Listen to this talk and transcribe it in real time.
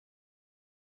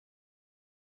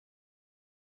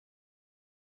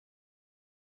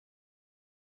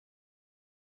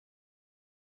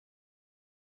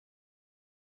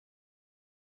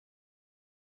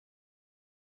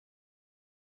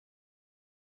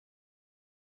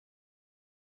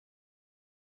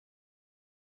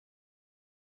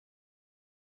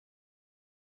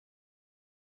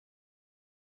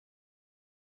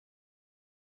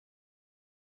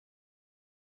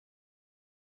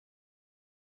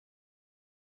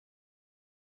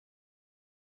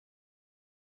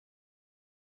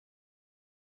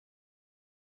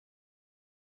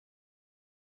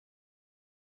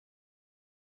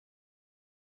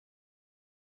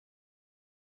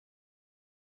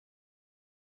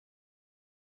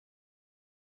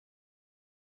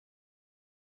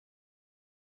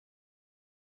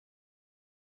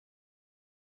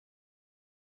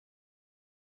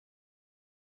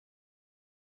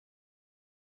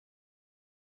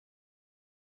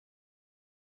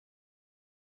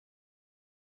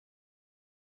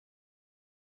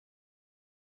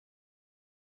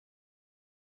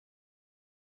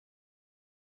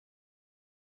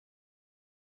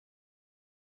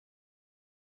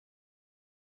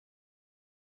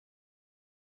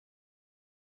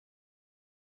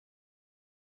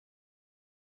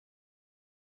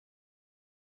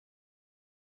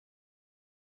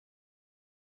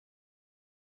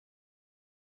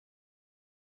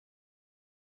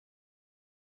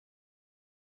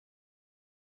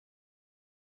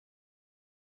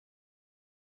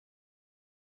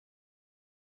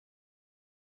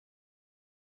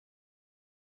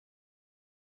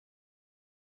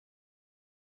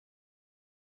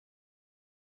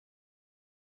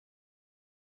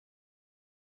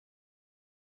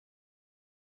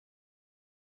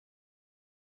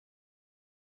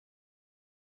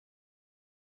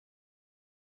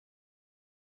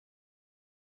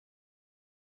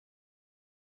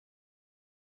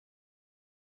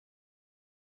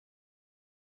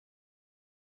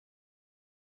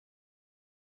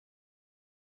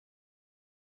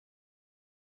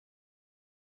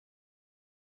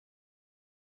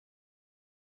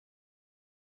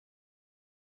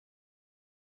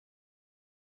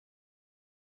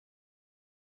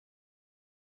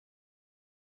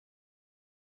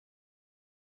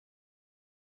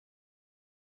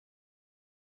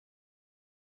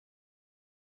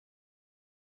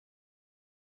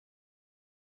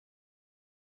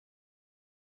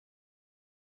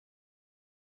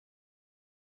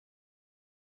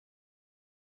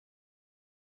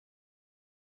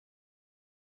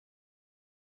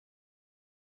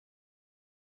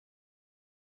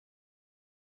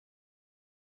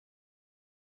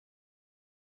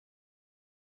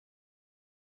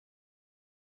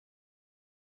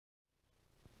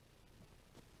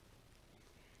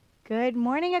Good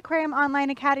morning, Aquarium Online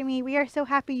Academy. We are so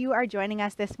happy you are joining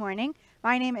us this morning.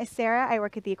 My name is Sarah. I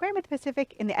work at the Aquarium of the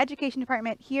Pacific in the Education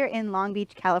Department here in Long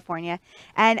Beach, California.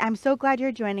 And I'm so glad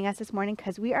you're joining us this morning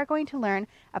because we are going to learn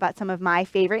about some of my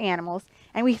favorite animals.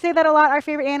 And we say that a lot, our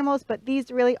favorite animals, but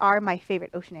these really are my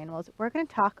favorite ocean animals. We're going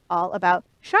to talk all about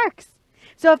sharks.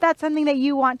 So if that's something that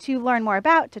you want to learn more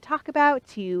about, to talk about,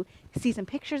 to see some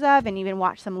pictures of, and even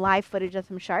watch some live footage of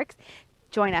some sharks,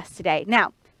 join us today.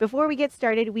 Now, before we get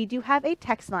started, we do have a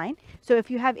text line. So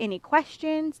if you have any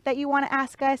questions that you want to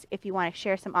ask us, if you want to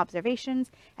share some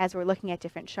observations as we're looking at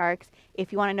different sharks,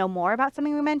 if you want to know more about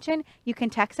something we mentioned, you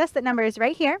can text us. That number is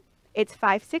right here. It's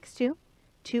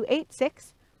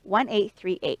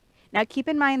 562-286-1838. Now keep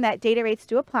in mind that data rates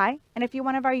do apply, and if you're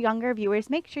one of our younger viewers,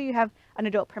 make sure you have an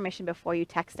adult permission before you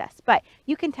text us. But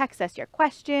you can text us your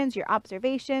questions, your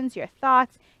observations, your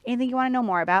thoughts, anything you want to know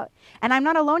more about. And I'm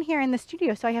not alone here in the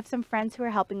studio, so I have some friends who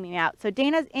are helping me out. So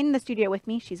Dana's in the studio with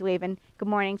me. She's waving good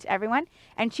morning to everyone,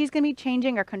 and she's going to be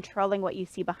changing or controlling what you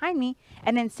see behind me.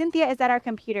 And then Cynthia is at our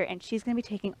computer, and she's going to be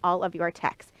taking all of your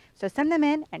texts. So send them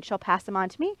in, and she'll pass them on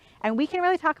to me, and we can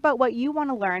really talk about what you want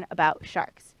to learn about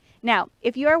sharks. Now,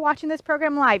 if you are watching this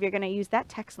program live, you're going to use that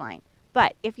text line.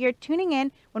 But if you're tuning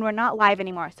in when we're not live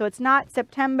anymore, so it's not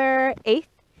September 8th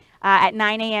at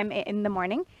 9 a.m. in the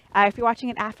morning, if you're watching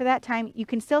it after that time, you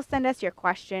can still send us your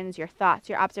questions, your thoughts,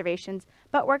 your observations.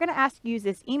 But we're going to ask you to use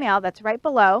this email that's right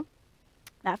below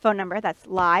that phone number. That's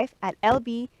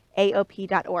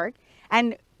live@lbaop.org.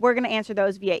 And we're going to answer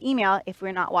those via email if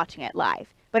we're not watching it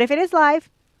live. But if it is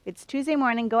live, it's Tuesday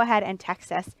morning, go ahead and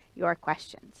text us your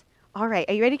questions. All right,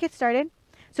 are you ready to get started?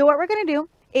 So what we're going to do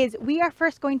is we are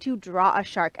first going to draw a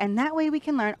shark, and that way we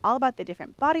can learn all about the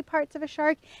different body parts of a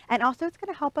shark, and also it's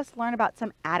going to help us learn about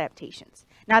some adaptations.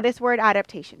 Now this word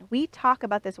adaptation, we talk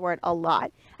about this word a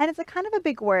lot, and it's a kind of a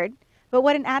big word, but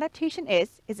what an adaptation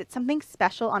is it's something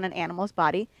special on an animal's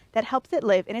body that helps it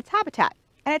live in its habitat,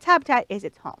 and its habitat is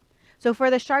its home. So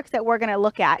for the sharks that we're going to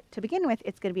look at to begin with,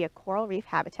 it's going to be a coral reef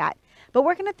habitat, but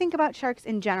we're going to think about sharks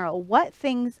in general. What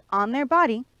things on their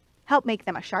body help make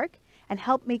them a shark and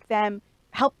help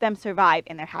them survive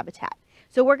in their habitat.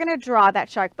 So we're going to draw that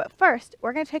shark, but first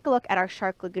we're going to take a look at our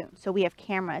shark lagoon. So we have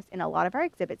cameras in a lot of our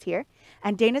exhibits here,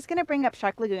 and Dana's going to bring up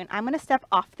Shark Lagoon. I'm going to step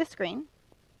off the screen.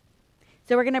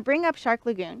 So we're going to bring up Shark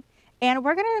Lagoon, and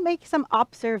we're going to make some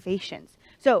observations.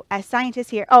 So as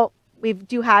scientists here, we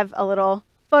do have a little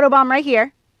photobomb right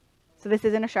here. So this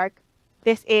isn't a shark.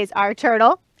 This is our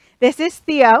turtle. This is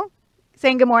Theo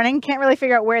saying good morning. Can't really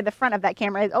figure out where the front of that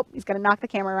camera is. Oh, he's going to knock the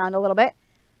camera around a little bit.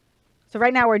 So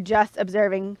right now we're just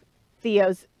observing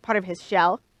Theo's part of his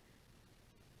shell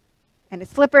and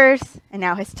his flippers and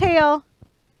now his tail.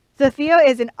 So Theo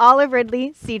is an olive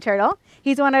ridley sea turtle.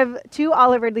 He's one of 2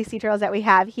 olive ridley sea turtles that we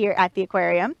have here at the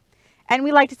aquarium. And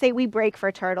we like to say we break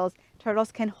for turtles.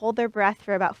 Turtles can hold their breath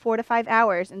for about 4 to 5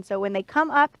 hours. And so when they come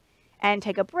up and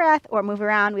take a breath or move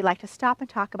around, we like to stop and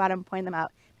talk about them and point them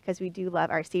out, because we do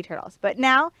love our sea turtles. But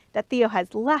now that Theo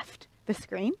has left the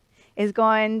screen, is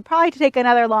going probably to take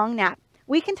another long nap,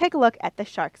 we can take a look at the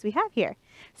sharks we have here.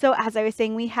 So as I was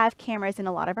saying, we have cameras in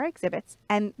a lot of our exhibits,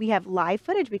 and we have live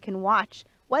footage. We can watch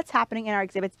what's happening in our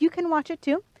exhibits. You can watch it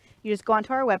too. You just go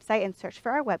onto our website and search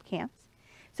for our webcams.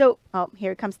 So,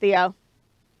 here comes Theo.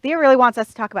 Theo really wants us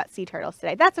to talk about sea turtles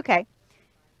today. That's okay.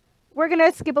 We're going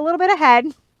to skip a little bit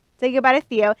ahead, say goodbye to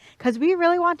Theo, because we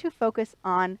really want to focus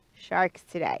on sharks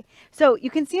today. So you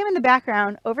can see them in the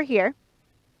background over here.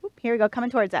 Oop, here we go,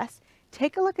 coming towards us.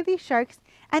 Take a look at these sharks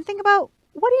and think about,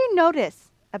 what do you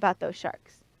notice about those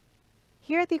sharks?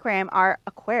 Here at the aquarium, our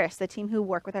aquarists, the team who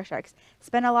work with our sharks,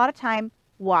 spend a lot of time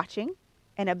watching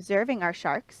and observing our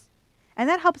sharks. And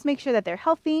that helps make sure that they're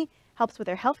healthy, helps with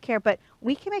their health care, but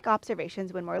we can make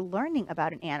observations when we're learning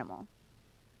about an animal.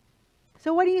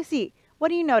 So what do you see? What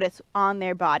do you notice on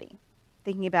their body?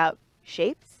 Thinking about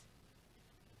shapes?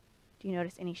 Do you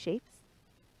notice any shapes?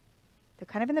 They're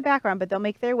kind of in the background, but they'll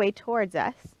make their way towards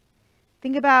us.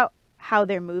 Think about how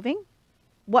they're moving.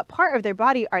 What part of their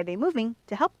body are they moving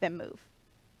to help them move?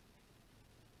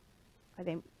 Are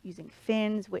they using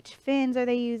fins? Which fins are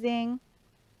they using?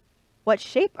 What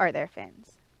shape are their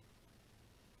fins?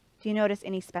 Do you notice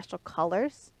any special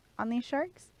colors on these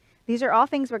sharks? These are all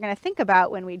things we're going to think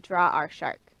about when we draw our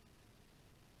shark.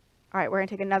 All right, we're going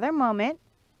to take another moment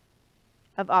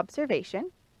of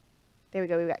observation. There we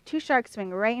go. We've got 2 sharks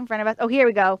swimming right in front of us. Oh, here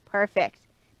we go. Perfect.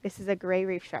 This is a gray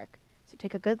reef shark. So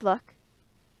take a good look.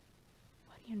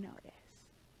 What do you notice?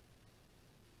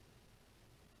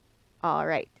 All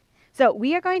right. So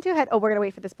we are going to head, we're going to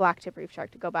wait for this black tip reef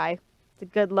shark to go by. It's a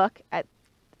good look at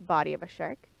the body of a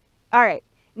shark. All right.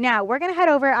 Now we're going to head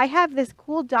over. I have this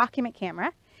cool document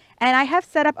camera, And I have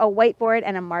set up a whiteboard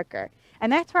and a marker.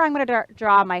 And that's where I'm going to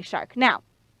draw my shark. Now,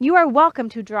 you are welcome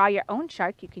to draw your own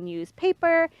shark. You can use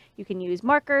paper, you can use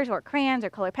markers or crayons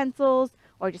or color pencils,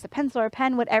 or just a pencil or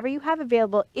pen, whatever you have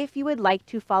available if you would like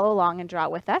to follow along and draw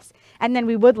with us. And then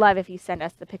we would love if you send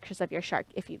us the pictures of your shark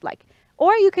if you'd like.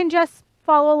 Or you can just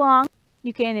follow along.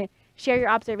 You can share your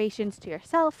observations to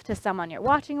yourself, to someone you're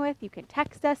watching with. You can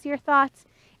text us your thoughts,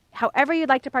 however you'd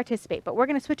like to participate. But we're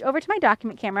going to switch over to my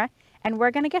document camera and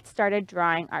we're going to get started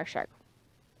drawing our shark.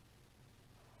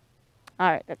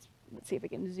 All right, let's see if we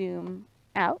can zoom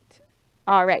out.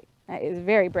 All right, that is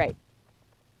very bright.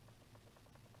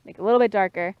 Make it a little bit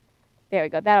darker. There we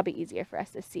go. That'll be easier for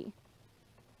us to see.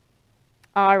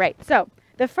 All right, so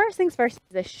the first things first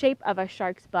is the shape of a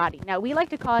shark's body. Now, we like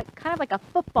to call it kind of like a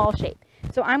football shape.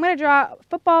 So I'm going to draw a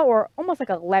football or almost like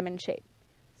a lemon shape.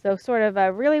 So sort of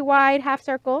a really wide half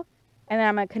circle, and then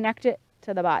I'm going to connect it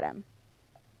to the bottom,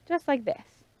 just like this.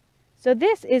 So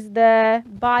this is the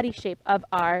body shape of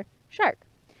our shark.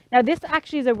 Now, this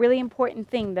actually is a really important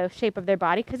thing, the shape of their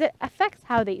body, because it affects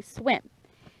how they swim.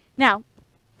 Now,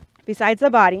 besides the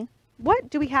body, what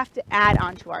do we have to add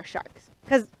onto our sharks?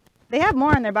 Because they have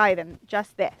more on their body than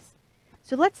just this.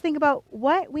 So let's think about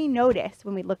what we noticed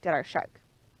when we looked at our shark.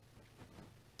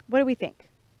 What do we think?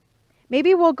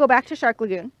 Maybe we'll go back to Shark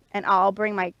Lagoon, and I'll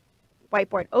bring my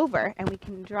whiteboard over, and we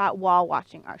can draw it while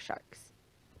watching our sharks.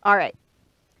 All right.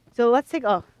 So let's take,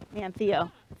 oh, man,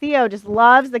 Theo. Theo just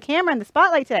loves the camera and the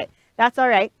spotlight today. That's all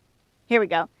right. Here we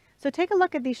go. So take a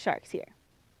look at these sharks here.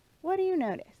 What do you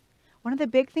notice? One of the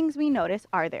big things we notice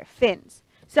are their fins.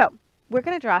 So we're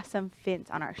going to draw some fins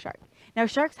on our shark. Now,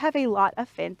 sharks have a lot of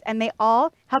fins, and they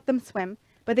all help them swim,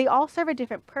 but they all serve a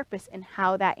different purpose in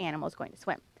how that animal is going to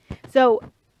swim. So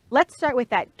let's start with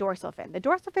that dorsal fin. The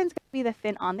dorsal fin is going to be the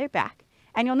fin on their back,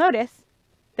 and you'll notice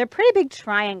they're pretty big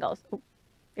triangles. Ooh,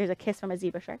 there's a kiss from a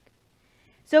zebra shark.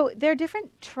 So they're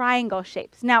different triangle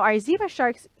shapes. Now, our zebra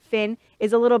shark's fin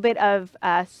is a little bit of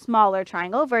a smaller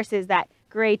triangle versus that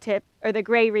gray tip, or the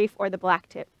gray reef, or the black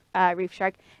tip reef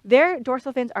shark. Their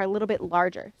dorsal fins are a little bit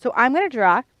larger. So I'm going to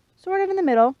draw, sort of in the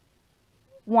middle,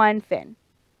 one fin.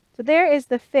 So there is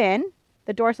the fin,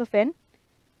 the dorsal fin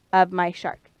of my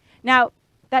shark. Now,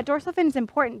 that dorsal fin is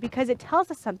important because it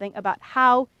tells us something about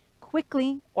how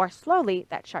quickly or slowly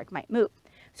that shark might move.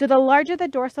 So the larger the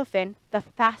dorsal fin, the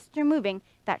faster moving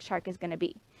that shark is going to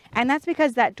be. And that's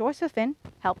because that dorsal fin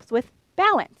helps with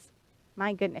balance.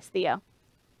 My goodness, Theo.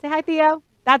 Say hi, Theo.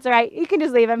 That's all right. You can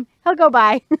just leave him. He'll go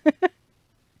by.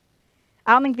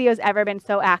 I don't think Theo's ever been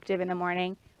so active in the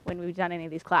morning when we've done any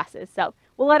of these classes. So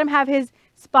we'll let him have his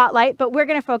spotlight, but we're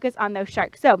going to focus on those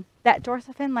sharks. So that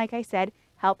dorsal fin, like I said,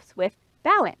 helps with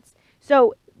balance.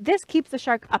 So this keeps the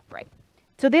shark upright.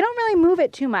 So they don't really move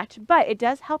it too much, but it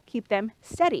does help keep them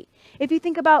steady. If you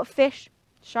think about fish,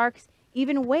 sharks,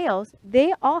 even whales,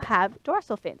 they all have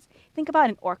dorsal fins. Think about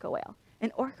an orca whale.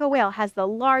 An orca whale has the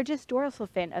largest dorsal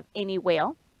fin of any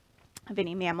whale, of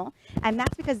any mammal, and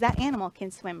that's because that animal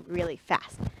can swim really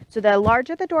fast. So the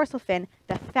larger the dorsal fin,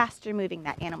 the faster moving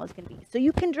that animal is going to be. So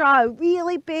you can draw a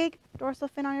really big dorsal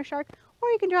fin on your shark, or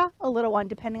you can draw a little one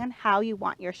depending on how you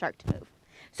want your shark to move.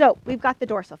 So we've got the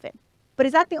dorsal fin. But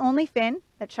is that the only fin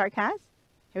that shark has?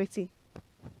 Here we see.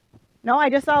 No, I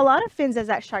just saw a lot of fins as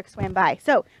that shark swam by.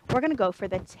 So we're going to go for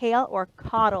the tail or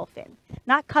caudal fin.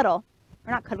 Not cuddle.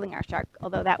 We're not cuddling our shark,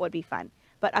 although that would be fun.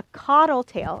 But a caudal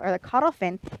tail, or the caudal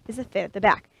fin, is the fin at the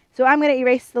back. So I'm going to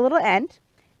erase the little end,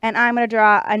 and I'm going to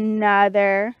draw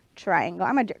another triangle.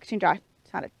 I'm going to draw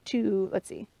kind of two, let's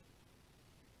see,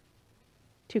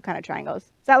 two kind of triangles.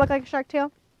 Does that look like a shark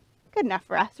tail? Good enough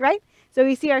for us, right? So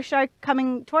we see our shark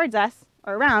coming towards us,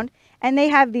 or around, and they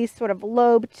have these sort of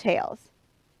lobed tails.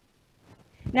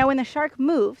 Now, when the shark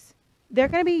moves, they're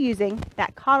going to be using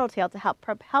that caudal tail to help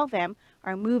propel them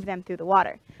or move them through the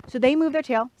water. So they move their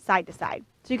tail side to side.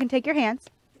 So you can take your hands,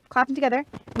 clap them together,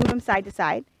 move them side to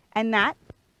side, and that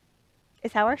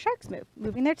is how our sharks move,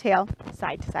 moving their tail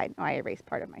side to side. Oh, I erased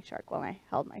part of my shark while I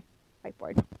held my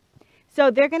whiteboard. So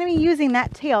they're going to be using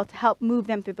that tail to help move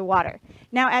them through the water.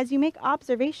 Now, as you make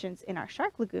observations in our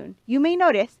shark lagoon, you may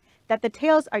notice that the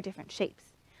tails are different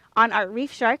shapes. On our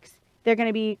reef sharks, they're going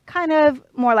to be kind of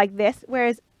more like this,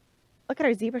 whereas look at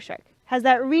our zebra shark. Has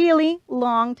that really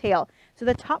long tail. So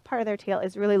the top part of their tail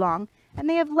is really long, and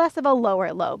they have less of a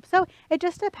lower lobe. So it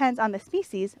just depends on the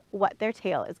species what their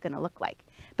tail is going to look like.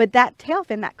 But that tail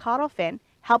fin, that caudal fin,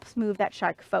 helps move that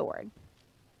shark forward.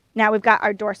 Now we've got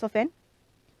our dorsal fin.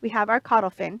 We have our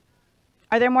caudal fin.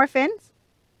 Are there more fins?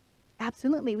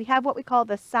 Absolutely. We have what we call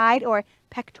the side or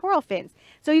pectoral fins.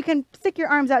 So you can stick your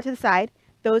arms out to the side.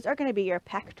 Those are going to be your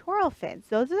pectoral fins.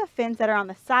 Those are the fins that are on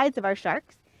the sides of our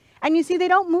sharks. And you see they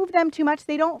don't move them too much.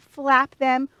 They don't flap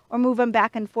them or move them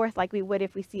back and forth like we would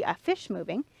if we see a fish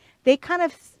moving. They kind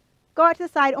of go out to the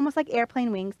side, almost like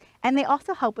airplane wings, and they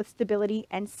also help with stability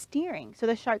and steering, so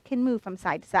the shark can move from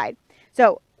side to side.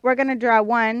 So we're going to draw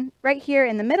one right here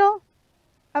in the middle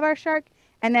of our shark,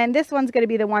 and then this one's going to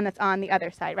be the one that's on the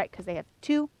other side, right, because they have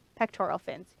two pectoral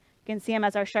fins. You can see them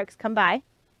as our sharks come by.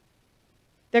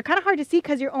 They're kind of hard to see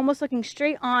because you're almost looking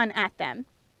straight on at them.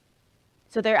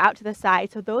 So they're out to the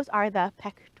side. So those are the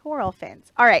pectoral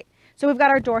fins. All right, so we've got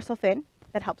our dorsal fin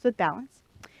that helps with balance.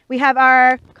 We have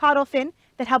our caudal fin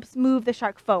that helps move the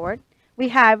shark forward. We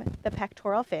have the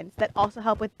pectoral fins that also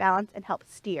help with balance and help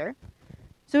steer.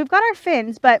 So we've got our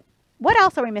fins, but what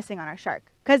else are we missing on our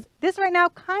shark? Because this right now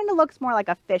kind of looks more like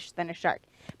a fish than a shark.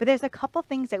 But there's a couple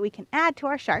things that we can add to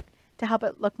our shark to help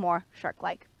it look more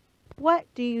shark-like. What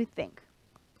do you think?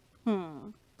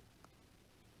 A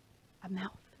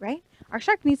mouth, right? Our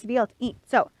shark needs to be able to eat.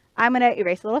 So I'm going to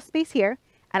erase a little space here,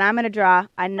 and I'm going to draw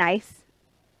a nice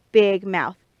big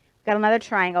mouth. Got another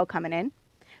triangle coming in.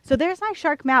 So there's my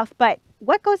shark mouth, but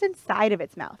what goes inside of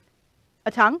its mouth?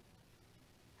 A tongue?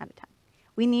 Not a tongue.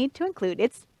 We need to include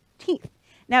its teeth.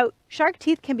 Now, shark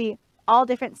teeth can be all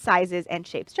different sizes and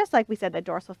shapes, just like we said the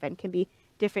dorsal fin can be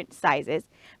different sizes.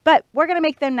 But we're going to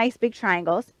make them nice big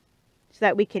triangles so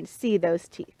that we can see those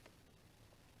teeth.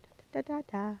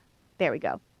 There we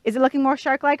go. Is it looking more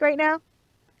shark-like right now?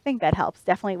 I think that helps,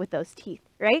 definitely with those teeth,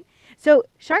 right? So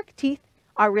shark teeth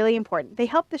are really important. They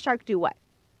help the shark do what?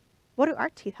 What do our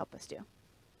teeth help us do?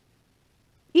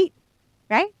 Eat,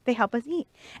 right? They help us eat.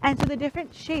 And so the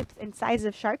different shapes and sizes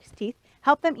of shark's teeth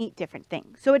help them eat different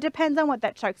things. So it depends on what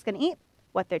that shark's going to eat,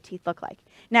 what their teeth look like.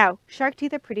 Now, shark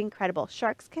teeth are pretty incredible.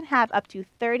 Sharks can have up to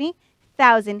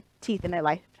 30,000 teeth in their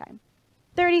lifetime.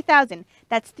 30,000.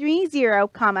 That's 30,000.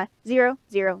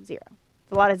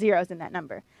 It's a lot of zeros in that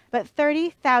number. But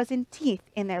 30,000 teeth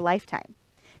in their lifetime.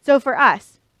 So for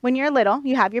us, when you're little,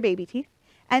 you have your baby teeth.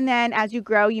 And then as you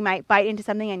grow, you might bite into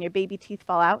something and your baby teeth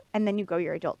fall out. And then you grow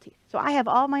your adult teeth. So I have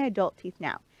all my adult teeth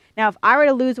now. Now, if I were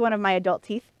to lose one of my adult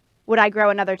teeth, would I grow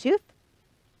another tooth?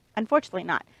 Unfortunately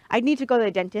not. I'd need to go to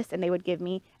the dentist and they would give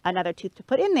me another tooth to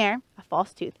put in there, a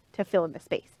false tooth, to fill in the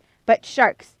space. But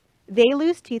sharks, they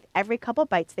lose teeth every couple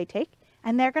bites they take,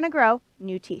 and they're going to grow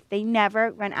new teeth. They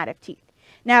never run out of teeth.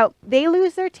 Now, they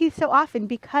lose their teeth so often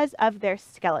because of their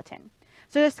skeleton.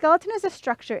 So the skeleton is a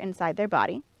structure inside their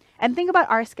body. And think about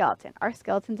our skeleton. Our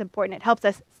skeleton's important. It helps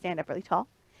us stand up really tall.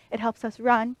 It helps us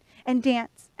run and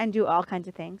dance and do all kinds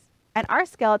of things. And our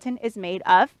skeleton is made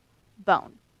of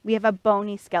bone. We have a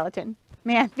bony skeleton.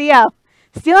 Man, Theo,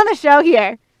 stealing the show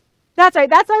here. That's right.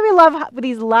 That's why we love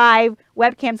these live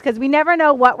webcams, because we never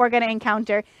know what we're going to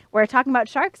encounter. We're talking about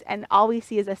sharks, and all we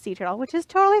see is a sea turtle, which is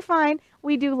totally fine.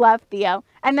 We do love Theo.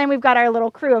 And then we've got our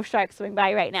little crew of sharks swimming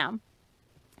by right now.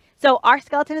 So our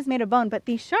skeleton is made of bone, but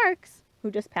these sharks who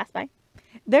just passed by,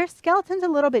 their skeleton's a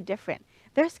little bit different.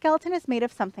 Their skeleton is made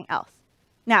of something else.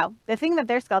 Now, the thing that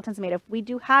their skeleton's made of, we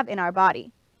do have in our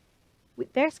body.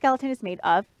 Their skeleton is made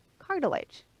of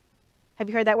cartilage. Have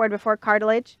you heard that word before,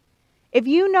 cartilage? If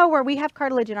you know where we have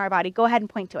cartilage in our body, go ahead and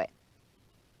point to it.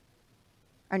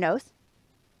 Our nose,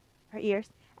 our ears,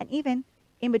 and even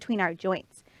in between our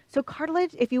joints. So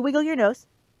cartilage, if you wiggle your nose,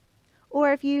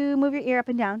 or if you move your ear up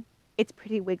and down, it's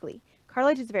pretty wiggly.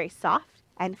 Cartilage is very soft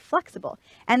and flexible.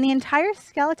 And the entire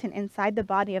skeleton inside the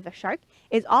body of a shark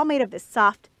is all made of this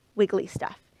soft, wiggly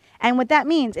stuff. And what that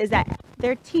means is that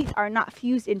their teeth are not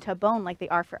fused into bone like they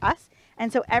are for us.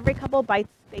 And so every couple bites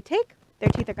they take, their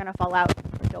teeth are going to fall out.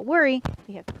 Don't worry,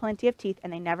 they have plenty of teeth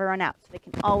and they never run out. So they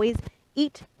can always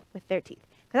eat with their teeth.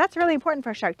 Because that's really important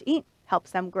for a shark to eat.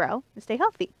 Helps them grow and stay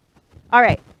healthy. All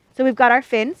right, so we've got our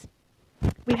fins.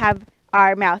 We have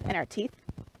our mouth and our teeth.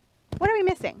 What are we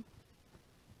missing?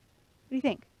 What do you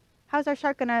think? How's our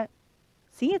shark going to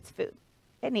see its food?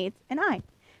 It needs an eye.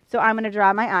 So I'm going to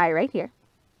draw my eye right here.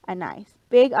 A nice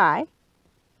big eye.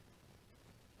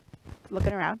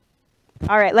 Looking around.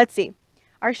 All right, let's see.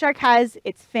 Our shark has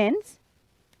its fins.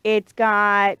 It's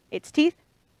got its teeth,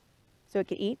 so it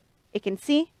can eat. It can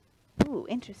see. Ooh,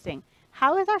 interesting.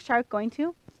 How is our shark going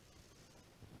to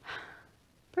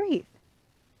breathe?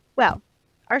 Well,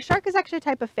 our shark is actually a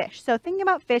type of fish. So thinking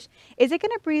about fish, is it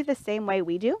going to breathe the same way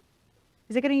we do?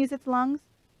 Is it going to use its lungs?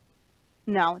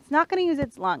 No, it's not going to use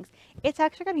its lungs. It's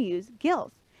actually going to use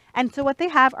gills. And so what they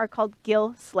have are called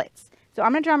gill slits. So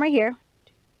I'm going to draw them right here.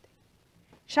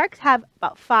 Sharks have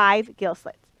about 5 gill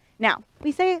slits. Now,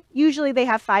 we say usually they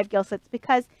have 5 gill slits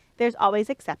because there's always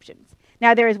exceptions.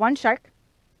 Now, there is one shark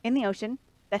in the ocean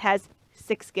that has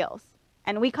 6 gills.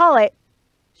 And we call it,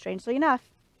 strangely enough,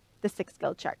 the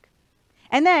 6-gilled shark.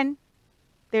 And then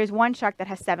there's one shark that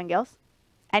has 7 gills.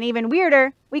 And even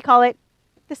weirder, we call it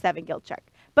the 7-gilled shark.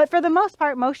 But for the most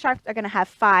part, most sharks are going to have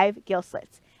 5 gill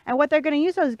slits. And what they're going to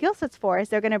use those gill slits for is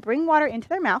they're going to bring water into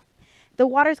their mouth. The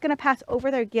water is going to pass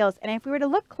over their gills. And if we were to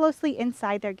look closely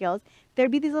inside their gills,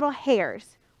 there'd be these little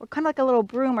hairs, or kind of like a little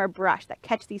broom or brush that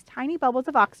catch these tiny bubbles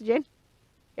of oxygen.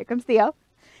 Here comes Theo.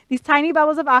 These tiny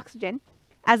bubbles of oxygen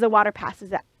as the water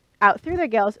passes out through their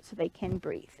gills so they can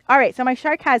breathe. All right, so my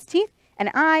shark has teeth,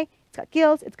 an eye, it's got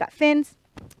gills, it's got fins.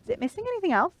 Is it missing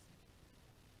anything else?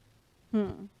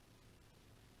 I'm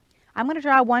going to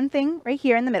draw one thing right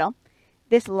here in the middle,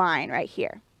 this line right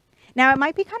here. Now, it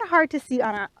might be kind of hard to see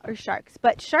on our sharks,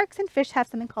 but sharks and fish have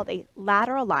something called a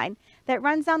lateral line that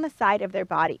runs down the side of their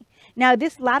body. Now,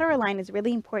 this lateral line is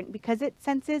really important because it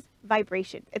senses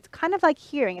vibration. It's kind of like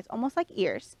hearing. It's almost like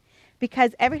ears,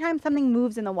 because every time something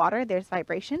moves in the water, there's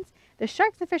vibrations. The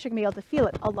sharks and fish are going to be able to feel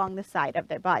it along the side of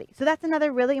their body. So that's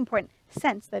another really important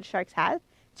sense that sharks have,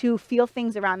 to feel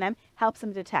things around them, helps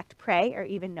them detect prey or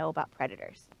even know about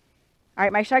predators. All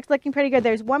right, my shark's looking pretty good.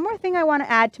 There's one more thing I want to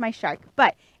add to my shark,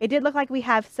 but it did look like we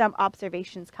have some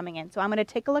observations coming in. So I'm going to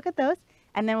take a look at those,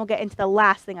 and then we'll get into the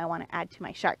last thing I want to add to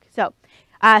my shark. So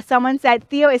someone said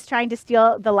Theo is trying to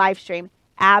steal the live stream.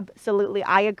 Absolutely,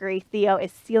 I agree. Theo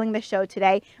is stealing the show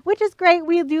today, which is great.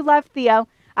 We do love Theo,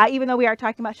 even though we are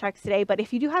talking about sharks today. But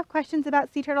if you do have questions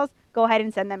about sea turtles, go ahead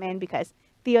and send them in because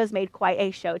Theo's made quite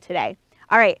a show today.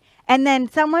 All right, and then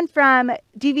someone from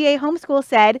DVA Homeschool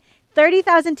said,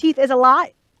 30,000 teeth is a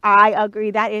lot. I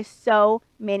agree. That is so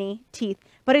many teeth.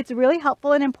 But it's really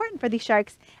helpful and important for these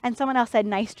sharks. And someone else said,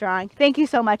 nice drawing. Thank you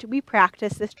so much. We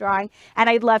practice this drawing. And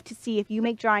I'd love to see if you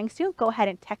make drawings too, go ahead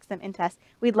and text them into us.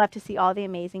 We'd love to see all the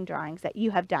amazing drawings that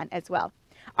you have done as well.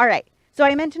 All right. So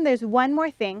I mentioned there's one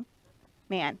more thing.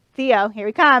 Man, Theo, here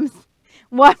he comes.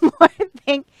 One more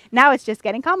thing. Now it's just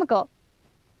getting comical.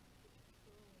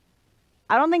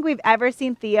 I don't think we've ever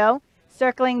seen Theo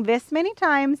circling this many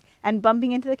times and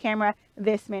bumping into the camera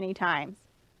this many times,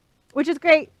 which is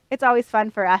great. It's always fun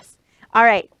for us. All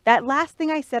right, that last thing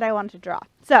I said I wanted to draw.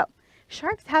 So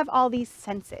sharks have all these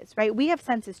senses, right? We have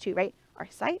senses too, right? Our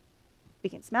sight, we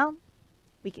can smell,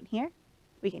 we can hear,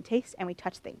 we can taste, and we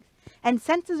touch things. And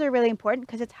senses are really important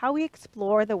because it's how we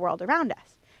explore the world around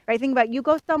us, right? Think about you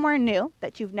go somewhere new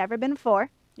that you've never been before.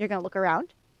 You're going to look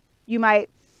around. You might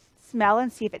smell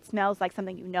and see if it smells like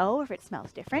something you know, or if it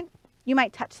smells different. You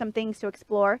might touch some things to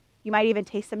explore. You might even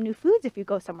taste some new foods if you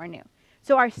go somewhere new.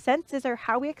 So our senses are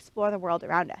how we explore the world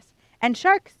around us. And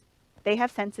sharks, they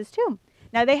have senses too.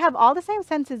 Now they have all the same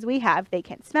senses we have. They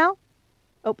can smell.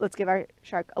 Oh, let's give our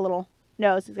shark a little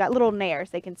nose. He's got little nares.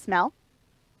 They can smell.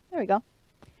 There we go.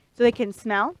 So they can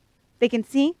smell. They can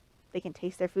see. They can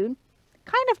taste their food.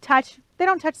 Kind of touch. They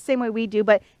don't touch the same way we do,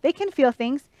 but they can feel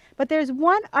things. But there's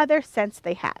one other sense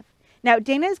they have. Now,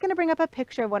 Dana is going to bring up a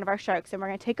picture of one of our sharks, and we're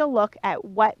going to take a look at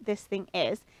what this thing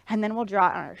is, and then we'll draw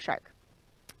it on our shark.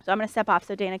 So I'm going to step off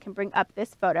so Dana can bring up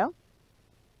this photo.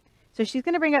 So she's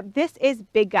going to bring up, this is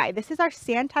Big Guy. This is our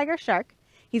sand tiger shark.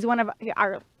 He's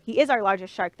he is our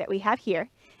largest shark that we have here.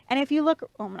 And if you look,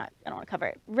 I don't want to cover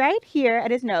it. Right here at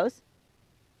his nose,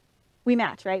 we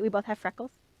match, right? We both have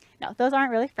freckles. No, those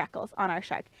aren't really freckles on our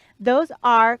shark. Those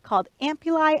are called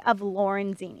ampullae of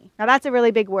Lorenzini. Now that's a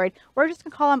really big word. We're just going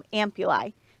to call them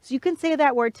ampullae. So you can say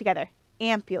that word together,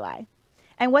 ampullae.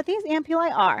 And what these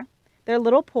ampullae are, they're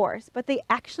little pores, but they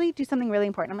actually do something really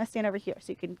important. I'm going to stand over here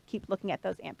so you can keep looking at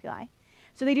those ampullae.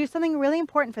 So they do something really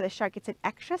important for the shark. It's an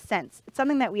extra sense. It's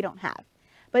something that we don't have.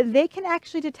 But they can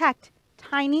actually detect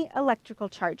tiny electrical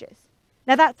charges.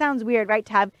 Now that sounds weird, right,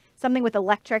 to have something with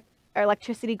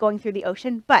electricity going through the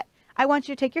ocean, but I want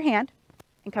you to take your hand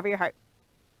and cover your heart.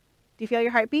 Do you feel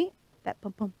your heartbeat? That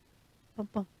boom, boom, boom,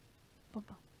 boom, boom,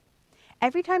 boom.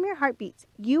 Every time your heart beats,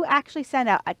 you actually send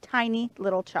out a tiny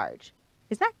little charge.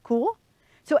 Isn't that cool?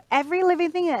 So every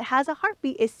living thing that has a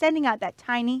heartbeat is sending out that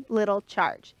tiny little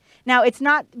charge. Now, it's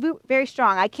not very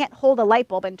strong. I can't hold a light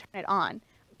bulb and turn it on,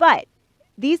 but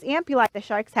these ampullae the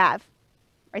sharks have,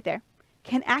 right there,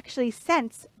 can actually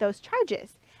sense those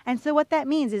charges. And so what that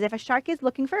means is if a shark is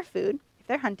looking for food, if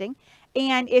they're hunting,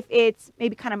 and if it's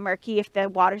maybe kind of murky, if the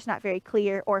water's not very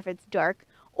clear, or if it's dark,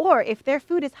 or if their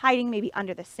food is hiding maybe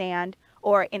under the sand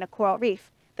or in a coral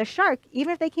reef, the shark,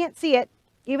 even if they can't see it,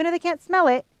 even if they can't smell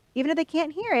it, even if they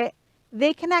can't hear it,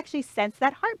 they can actually sense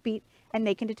that heartbeat and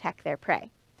they can detect their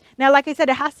prey. Now, like I said,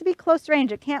 it has to be close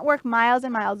range. It can't work miles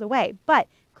and miles away, but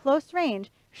close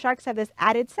range, sharks have this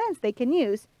added sense they can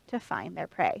use to find their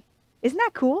prey. Isn't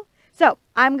that cool? So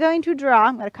I'm going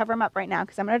to cover him up right now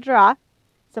because I'm going to draw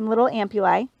some little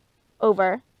ampullae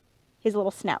over his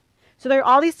little snout. So there are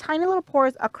all these tiny little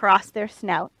pores across their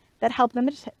snout that help them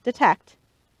detect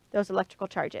those electrical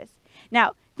charges.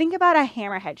 Now, think about a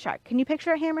hammerhead shark. Can you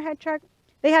picture a hammerhead shark?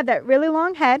 They have that really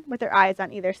long head with their eyes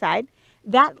on either side.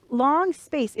 That long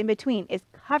space in between is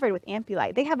covered with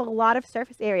ampullae. They have a lot of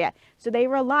surface area, so they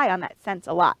rely on that sense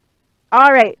a lot.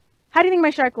 All right, how do you think my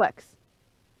shark looks?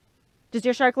 Does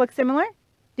your shark look similar?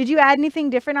 Did you add anything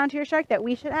different onto your shark that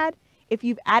we should add? If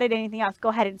you've added anything else, go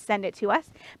ahead and send it to us.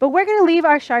 But we're going to leave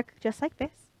our shark just like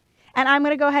this. And I'm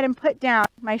going to go ahead and put down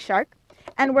my shark.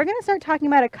 And we're going to start talking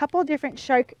about a couple different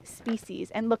shark species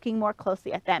and looking more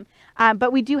closely at them.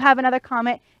 But we do have another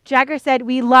comment. Jagger said,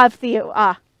 we love Theo.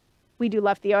 We do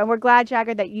love Theo. And we're glad,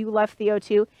 Jagger, that you love Theo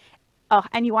too. Oh,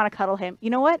 and you want to cuddle him. You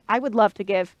know what? I would love to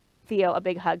give Theo a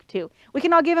big hug too. We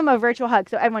can all give him a virtual hug.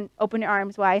 So everyone open your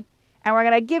arms wide. And we're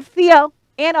going to give Theo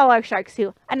and all our sharks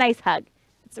too a nice hug.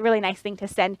 It's a really nice thing to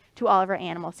send to all of our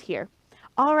animals here.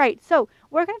 All right, so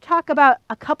we're going to talk about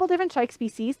a couple different shark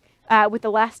species with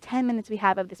the last 10 minutes we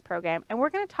have of this program. And we're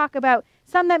going to talk about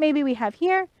some that maybe we have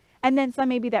here and then some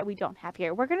maybe that we don't have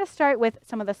here. We're going to start with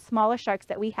some of the smaller sharks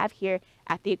that we have here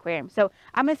at the aquarium. So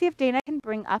I'm going to see if Dana can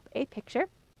bring up a picture.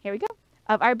 Here we go,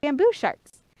 of our bamboo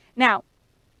sharks. Now,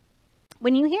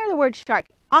 when you hear the word shark,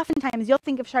 oftentimes you'll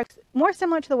think of sharks more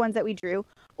similar to the ones that we drew,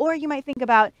 or you might think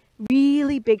about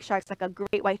really big sharks like a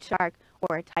great white shark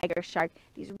or a tiger shark,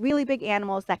 these really big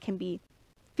animals that can be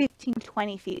 15,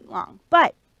 20 feet long.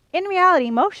 But in reality,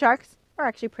 most sharks are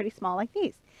actually pretty small like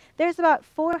these. There's about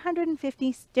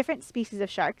 450 different species of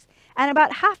sharks, and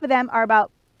about half of them are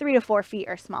about 3 to 4 feet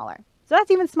or smaller. So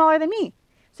that's even smaller than me.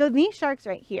 So these sharks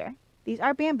right here, these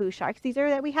are bamboo sharks. These are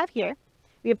that we have here.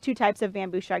 We have two types of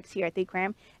bamboo sharks here at the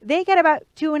aquarium. They get about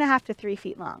 2.5 to 3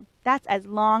 feet long. That's as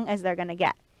long as they're going to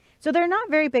get. So they're not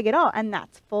very big at all, and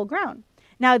that's full grown.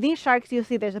 Now, these sharks, you'll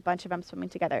see there's a bunch of them swimming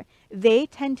together. They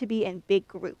tend to be in big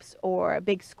groups or a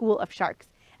big school of sharks.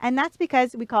 And that's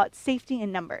because we call it safety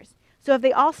in numbers. So if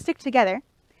they all stick together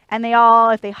and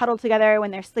if they huddle together when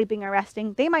they're sleeping or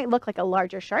resting, they might look like a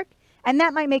larger shark. And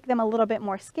that might make them a little bit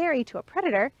more scary to a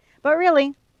predator. But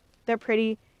really, they're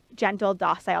pretty gentle,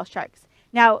 docile sharks.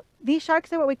 Now, these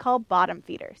sharks are what we call bottom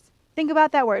feeders. Think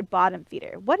about that word, bottom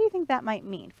feeder. What do you think that might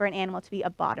mean for an animal to be a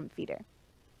bottom feeder?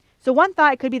 So one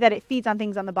thought could be that it feeds on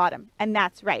things on the bottom, and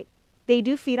that's right. They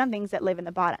do feed on things that live in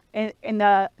the bottom, in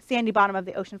the sandy bottom of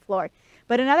the ocean floor.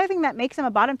 But another thing that makes them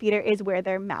a bottom feeder is where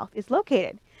their mouth is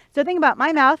located. So think about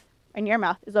my mouth and your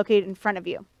mouth is located in front of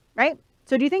you, right?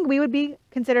 So do you think we would be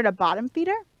considered a bottom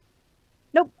feeder?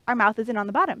 Nope, our mouth isn't on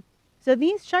the bottom. So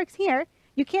these sharks here,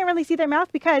 you can't really see their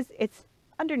mouth because it's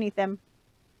underneath them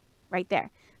right there.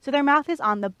 So their mouth is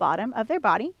on the bottom of their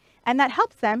body, and that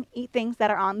helps them eat things that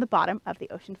are on the bottom of the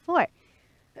ocean floor.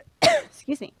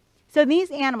 Excuse me. So these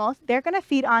animals, they're going to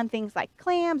feed on things like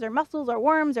clams or mussels or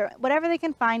worms or whatever they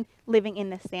can find living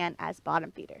in the sand as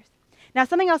bottom feeders. Now,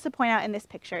 something else to point out in this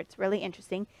picture, it's really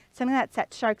interesting, something that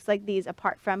sets sharks like these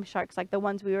apart from sharks like the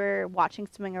ones we were watching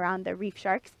swimming around, the reef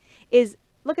sharks, is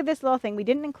look at this little thing we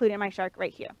didn't include in my shark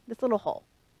right here, this little hole.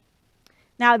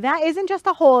 Now, that isn't just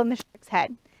a hole in the shark's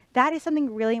head. That is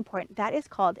something really important. That is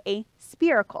called a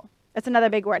spiracle. That's another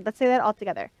big word. Let's say that all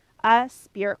together. A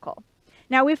spiracle.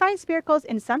 Now, we find spiracles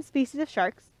in some species of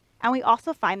sharks, and we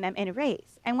also find them in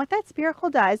rays. And what that spiracle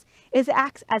does is it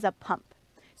acts as a pump.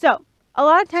 So, a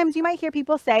lot of times you might hear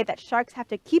people say that sharks have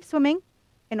to keep swimming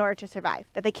in order to survive,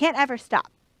 that they can't ever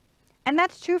stop. And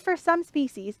that's true for some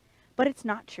species, but it's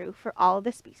not true for all of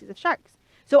the species of sharks.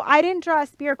 So I didn't draw a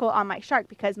spiracle on my shark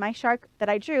because my shark that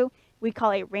I drew, we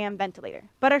call a ram ventilator.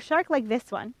 But a shark like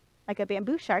this one, like a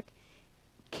bamboo shark,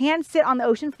 can sit on the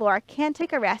ocean floor, can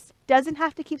take a rest, doesn't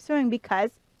have to keep swimming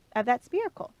because of that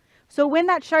spiracle. So when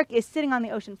that shark is sitting on the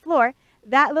ocean floor,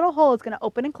 that little hole is going to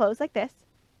open and close like this.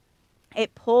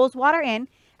 It pulls water in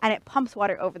and it pumps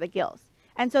water over the gills.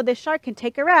 And so this shark can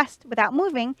take a rest without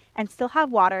moving and still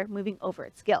have water moving over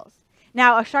its gills.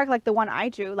 Now, a shark like the one I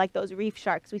drew, like those reef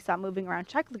sharks we saw moving around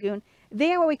Shark Lagoon,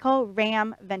 they are what we call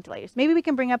ram ventilators. Maybe we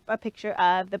can bring up a picture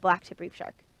of the blacktip reef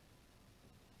shark.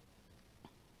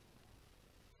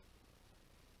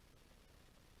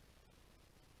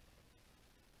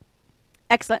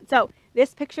 Excellent. So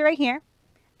this picture right here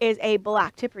is a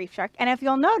blacktip reef shark. And if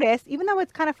you'll notice, even though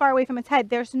it's kind of far away from its head,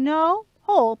 there's no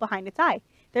hole behind its eye.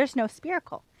 There's no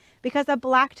spiracle because a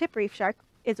blacktip reef shark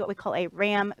is what we call a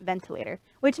ram ventilator,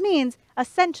 which means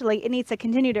essentially it needs to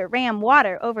continue to ram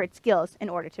water over its gills in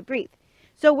order to breathe.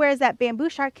 So whereas that bamboo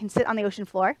shark can sit on the ocean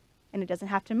floor and it doesn't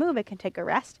have to move, it can take a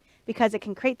rest because it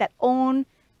can create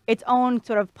its own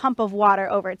sort of pump of water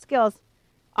over its gills,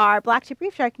 our blacktip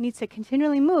reef shark needs to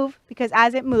continually move because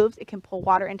as it moves, it can pull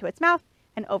water into its mouth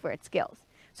and over its gills.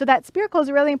 So that spiracle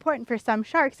is really important for some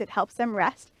sharks. It helps them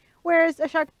rest whereas a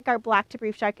shark like our black tip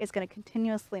reef shark is going to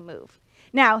continuously move.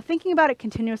 Now, thinking about it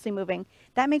continuously moving,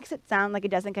 that makes it sound like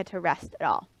it doesn't get to rest at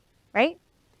all, right?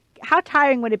 How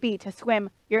tiring would it be to swim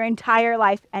your entire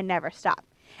life and never stop?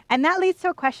 And that leads to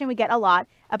a question we get a lot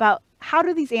about how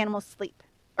do these animals sleep?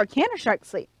 Or can a shark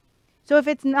sleep? So if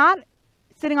it's not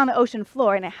sitting on the ocean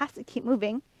floor and it has to keep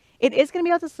moving, it is going to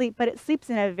be able to sleep, but it sleeps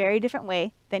in a very different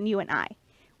way than you and I.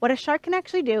 What a shark can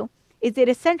actually do is it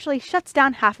essentially shuts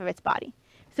down half of its body.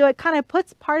 So it kind of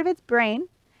puts part of its brain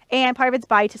and part of its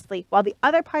body to sleep, while the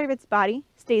other part of its body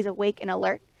stays awake and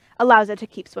alert, allows it to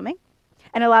keep swimming,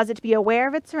 and allows it to be aware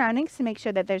of its surroundings to make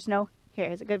sure that there's no,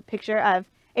 here's a good picture of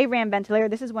a ram ventilator.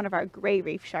 This is one of our gray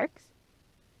reef sharks.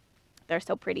 They're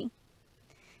so pretty.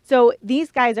 So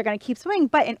these guys are going to keep swimming,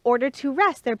 but in order to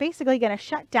rest, they're basically going to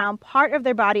shut down part of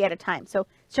their body at a time. So it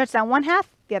shuts down one half,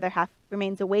 the other half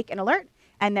remains awake and alert,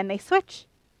 and then they switch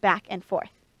back and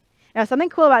forth. Now, something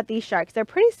cool about these sharks, they're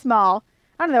pretty small.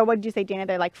 I don't know, what did you say, Dana?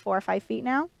 They're like 4 or 5 feet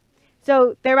now?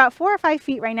 So they're about 4 or 5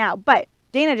 feet right now, but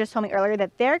Dana just told me earlier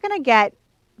that they're going to get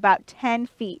about 10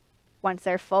 feet once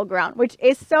they're full grown, which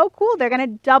is so cool. They're going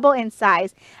to double in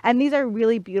size, and these are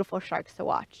really beautiful sharks to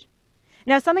watch.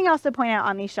 Now, something else to point out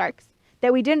on these sharks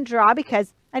that we didn't draw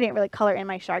because I didn't really color in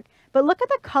my shark, but look at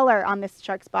the color on this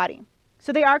shark's body.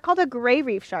 So they are called a gray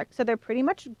reef shark, so they're pretty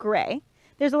much gray.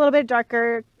 There's a little bit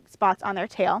darker spots on their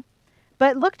tail,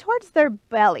 but look towards their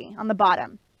belly on the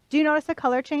bottom. Do you notice the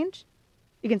color change?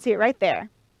 You can see it right there.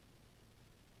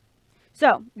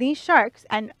 So these sharks,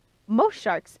 and most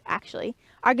sharks actually,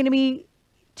 are going to be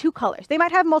 2 colors. They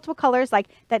might have multiple colors, like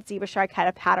that zebra shark had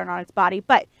a pattern on its body,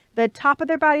 but the top of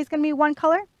their body is going to be one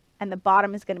color and the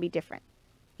bottom is going to be different.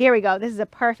 Here we go. This is a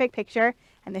perfect picture,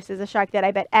 and this is a shark that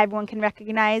I bet everyone can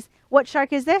recognize. What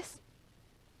shark is this?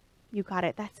 You got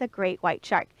it. That's a great white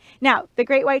shark. Now, the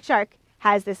great white shark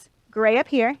has this gray up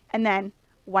here and then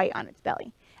white on its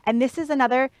belly. And this is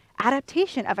another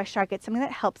adaptation of a shark. It's something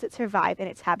that helps it survive in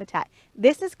its habitat.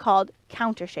 This is called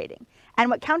countershading. And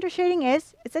what countershading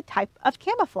is, it's a type of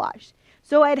camouflage.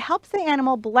 So it helps the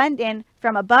animal blend in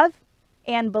from above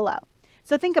and below.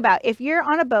 So think about if you're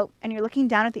on a boat and you're looking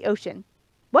down at the ocean,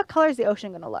 what color is the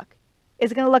ocean going to look?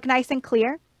 Is it going to look nice and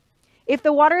clear? If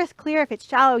the water is clear, if it's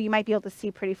shallow, you might be able to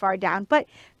see pretty far down, but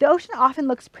the ocean often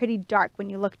looks pretty dark when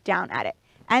you look down at it.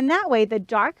 And that way, the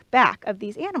dark back of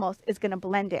these animals is going to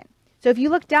blend in. So if you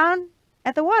look down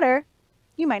at the water,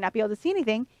 you might not be able to see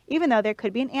anything, even though there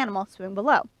could be an animal swimming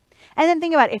below. And then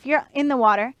think about it. If you're in the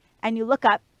water and you look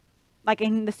up, like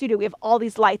in the studio, we have all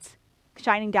these lights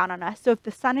shining down on us. So if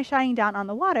the sun is shining down on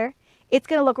the water, it's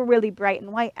going to look really bright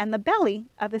and white, and the belly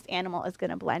of this animal is going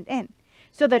to blend in.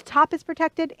 So the top is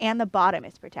protected and the bottom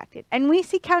is protected. And we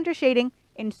see counter shading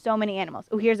in so many animals.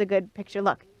 Oh, here's a good picture.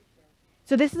 Look.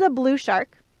 So this is a blue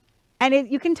shark, and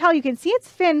you can see its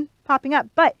fin popping up,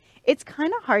 but it's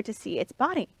kind of hard to see its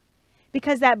body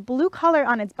because that blue color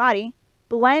on its body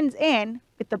blends in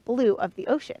with the blue of the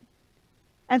ocean.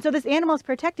 And so this animal is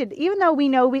protected, even though we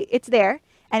know it's there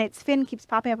and its fin keeps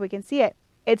popping up, we can see it.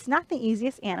 It's not the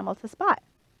easiest animal to spot.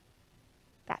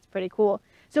 That's pretty cool.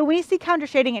 So we see counter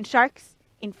shading in sharks,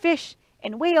 in fish,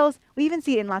 in whales. We even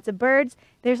see it in lots of birds.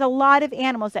 There's a lot of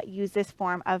animals that use this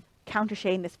form of counter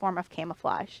shading, this form of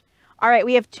camouflage. All right,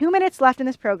 we have 2 minutes left in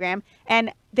this program,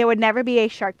 and there would never be a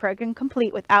shark program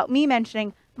complete without me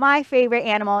mentioning my favorite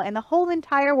animal in the whole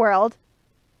entire world.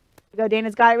 Go,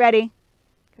 Dana's got it ready,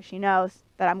 because she knows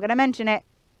that I'm going to mention it,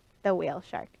 the whale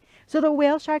shark. So the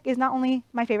whale shark is not only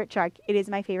my favorite shark, it is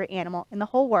my favorite animal in the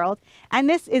whole world. And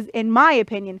this is, in my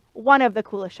opinion, one of the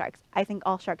coolest sharks. I think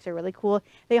all sharks are really cool.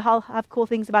 They all have cool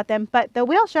things about them, but the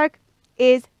whale shark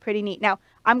is pretty neat. Now,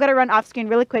 I'm going to run off screen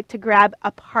really quick to grab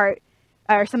a part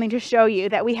or something to show you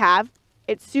that we have.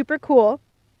 It's super cool.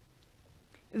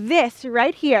 This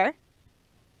right here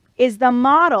is the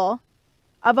model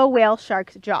of a whale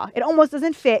shark's jaw. It almost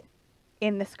doesn't fit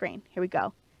in the screen. Here we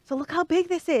go. So look how big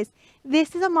this is.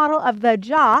 This is a model of the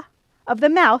jaw of the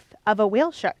mouth of a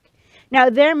whale shark. Now,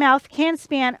 their mouth can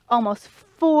span almost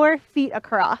 4 feet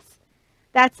across.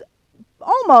 That's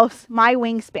almost my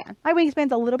wingspan. My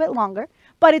wingspan's a little bit longer,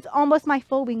 but it's almost my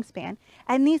full wingspan.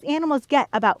 And these animals get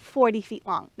about 40 feet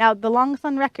long. Now, the longest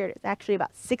on record is actually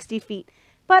about 60 feet,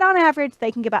 but on average,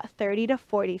 they can get about 30 to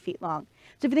 40 feet long.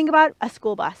 So if you think about a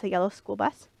school bus, a yellow school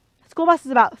bus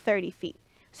is about 30 feet.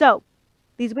 So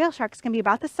these whale sharks can be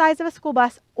about the size of a school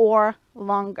bus or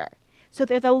longer. So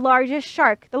they're the largest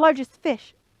shark, the largest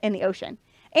fish in the ocean.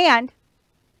 And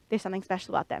there's something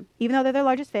special about them. Even though they're the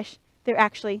largest fish, they're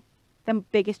actually the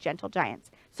biggest gentle giants.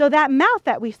 So that mouth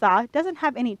that we saw doesn't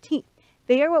have any teeth.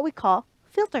 They are what we call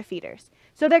filter feeders.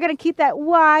 So they're going to keep that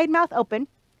wide mouth open,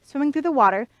 swimming through the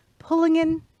water, pulling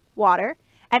in water.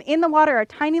 And in the water are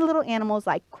tiny little animals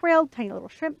like krill, tiny little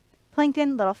shrimp,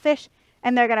 plankton, little fish.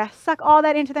 And they're going to suck all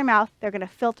that into their mouth. They're going to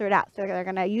filter it out. So they're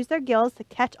going to use their gills to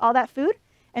catch all that food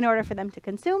in order for them to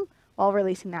consume while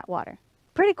releasing that water.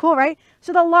 Pretty cool, right?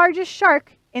 So the largest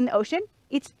shark in the ocean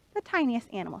eats the tiniest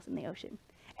animals in the ocean.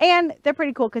 And they're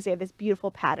pretty cool because they have this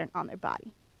beautiful pattern on their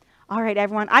body. All right,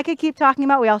 everyone, I could keep talking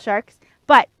about whale sharks,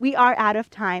 but we are out of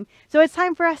time. So it's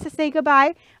time for us to say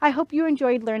goodbye. I hope you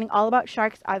enjoyed learning all about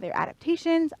sharks, their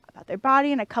adaptations, about their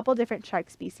body, and a couple different shark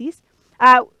species.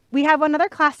 We have another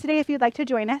class today if you'd like to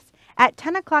join us. At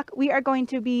 10 o'clock, we are going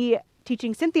to be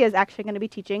teaching, Cynthia's actually going to be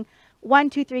teaching 1,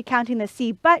 2, 3, counting the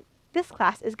sea, but this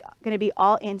class is going to be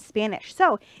all in Spanish.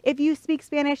 So if you speak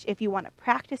Spanish, if you want to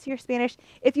practice your Spanish,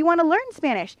 if you want to learn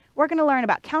Spanish, we're going to learn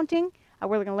about counting.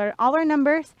 We're going to learn all our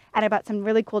numbers and about some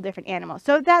really cool different animals.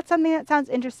 So if that's something that sounds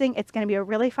interesting, it's going to be a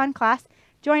really fun class.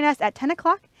 Join us at 10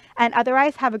 o'clock. And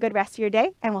otherwise, have a good rest of your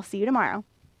day, and we'll see you tomorrow.